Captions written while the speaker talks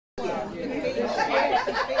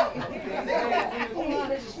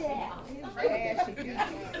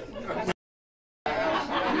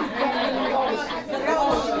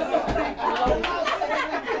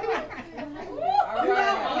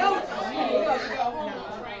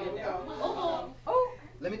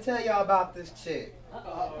tell y'all about this chick.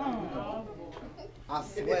 I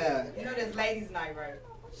swear. You know this ladies' night, right?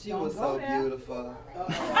 She was so beautiful.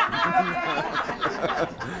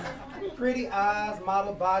 Pretty eyes,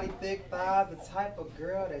 model body, thick thighs, the type of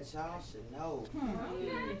girl that y'all should know.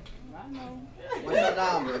 I know. What's her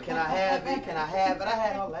number? Can I have it? Can I have it? I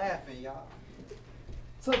had her laughing, y'all.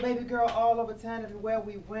 So baby girl all over town, everywhere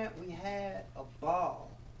we went, we had a ball.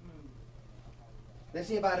 Then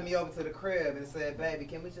she invited me over to the crib and said, baby,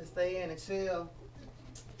 can we just stay in and chill?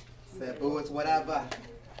 Said, boo, it's whatever.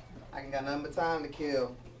 I ain't got nothing but time to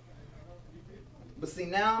kill. But see,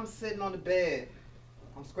 now I'm sitting on the bed.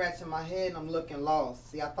 I'm scratching my head and I'm looking lost.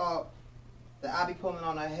 See, I thought that I'd be pulling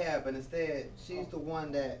on her hair, but instead, she's the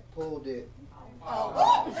one that pulled it.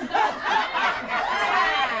 Oh.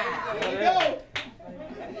 There you go.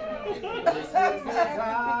 This is the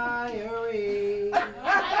diary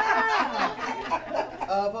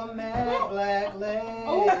of a mad black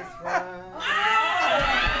lace front.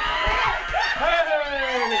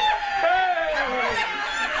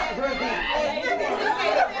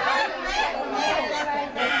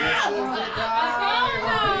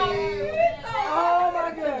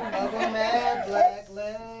 Of a mad black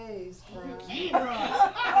lace front.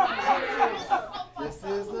 This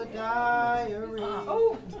is the diary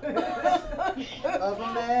of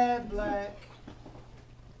a mad black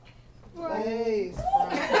lace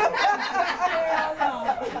front.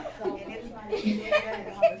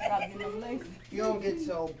 You don't get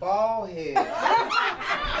your bald head.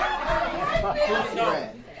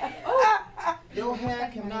 Your hair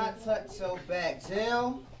cannot touch your back.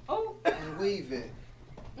 Gel and weave it.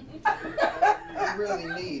 You really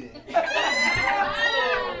need it.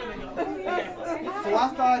 So I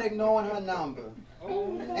started ignoring her number.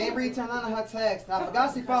 Ain't returned none of her texts. I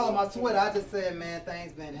forgot she followed my Twitter. I just said, man,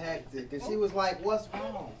 things been hectic. And she was like, what's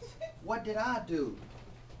wrong? What did I do?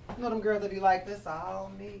 You know them girls that be like, this all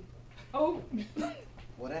me. Oh.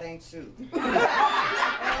 Well, that ain't you. This is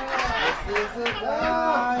a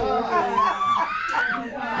diary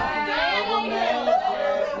of a mad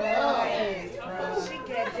black. She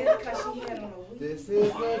got this because she had on a wig. This is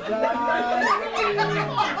the diary of a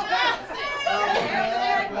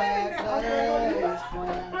mad black lace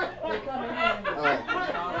front. Oh,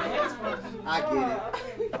 I get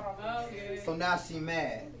it. So now she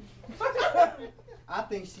mad. I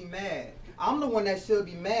think she mad. I'm the one that should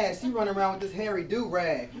be mad. She running around with this hairy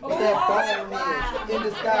do-rag, with that bald head in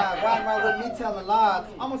the sky, riding around with me telling lies.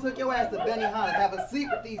 I'm gonna take your ass to Benny Hanna's, have a seat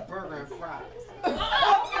with these burger and fries.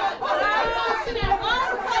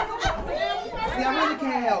 See, I really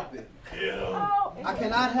can't help it. I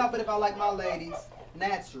cannot help it if I like my ladies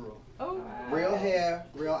natural. Real hair,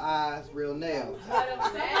 real eyes, real nails. So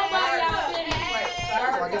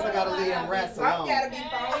I guess I gotta leave them rats alone. Gotta be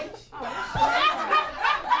fine.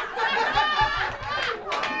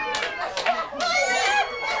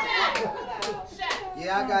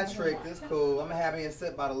 Yeah, I got tricked. It's cool. I'm gonna have me a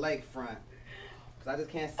sit by the lakefront. Cause I just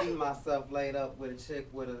can't see myself laid up with a chick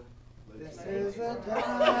with a. This is a diary.